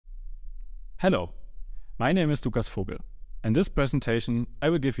Hello, my name is Vogel. In this presentation, I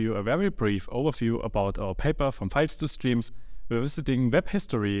will give you a very brief overview about our paper From Files to Streams, revisiting web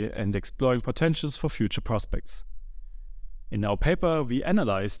history and exploring potentials for future prospects. In our paper, we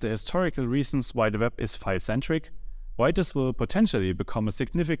analyze the historical reasons why the web is file-centric, why this will potentially become a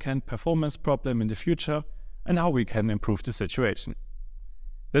significant performance problem in the future, and how we can improve the situation.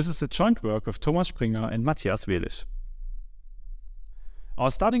 This is a joint work with Thomas Springer and Matthias Wählisch. Our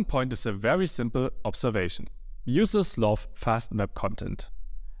starting point is a very simple observation. Users love fast web content.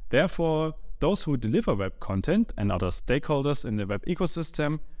 Therefore, those who deliver web content and other stakeholders in the web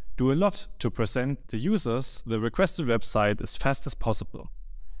ecosystem do a lot to present the users the requested website as fast as possible.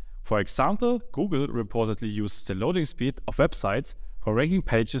 For example, Google reportedly uses the loading speed of websites for ranking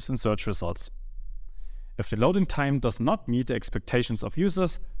pages and search results. If the loading time does not meet the expectations of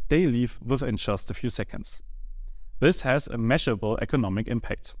users, they leave within just a few seconds. This has a measurable economic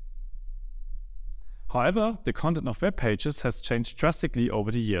impact. However, the content of web pages has changed drastically over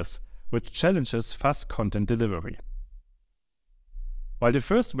the years, which challenges fast content delivery. While the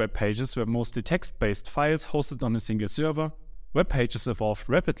first web pages were mostly text-based files hosted on a single server, web pages evolved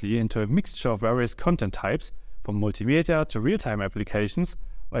rapidly into a mixture of various content types, from multimedia to real-time applications,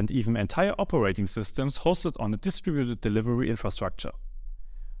 and even entire operating systems hosted on a distributed delivery infrastructure.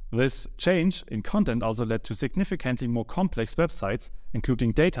 This change in content also led to significantly more complex websites,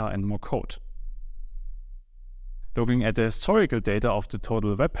 including data and more code. Looking at the historical data of the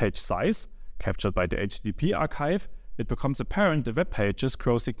total web page size, captured by the HTTP archive, it becomes apparent the web pages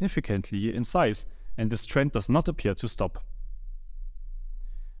grow significantly in size, and this trend does not appear to stop.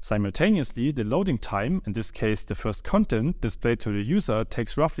 Simultaneously, the loading time, in this case the first content displayed to the user,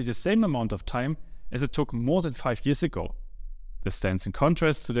 takes roughly the same amount of time as it took more than 5 years ago. This stands in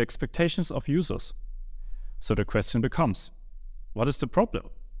contrast to the expectations of users. So the question becomes, what is the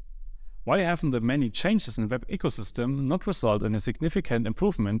problem? Why haven't the many changes in the web ecosystem not resulted in a significant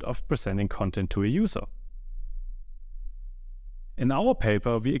improvement of presenting content to a user? In our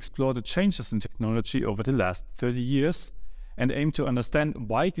paper, we explore the changes in technology over the last 30 years and aim to understand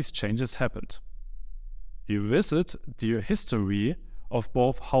why these changes happened. We visit the history of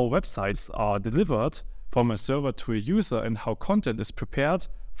both how websites are delivered from a server to a user and how content is prepared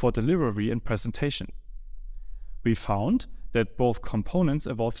for delivery and presentation. We found that both components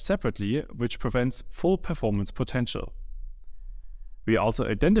evolved separately, which prevents full performance potential. We also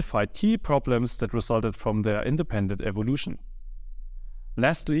identified key problems that resulted from their independent evolution.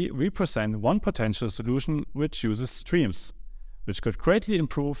 Lastly, we present one potential solution which uses streams, which could greatly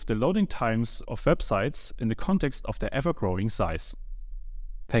improve the loading times of websites in the context of their ever-growing size.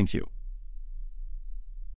 Thank you.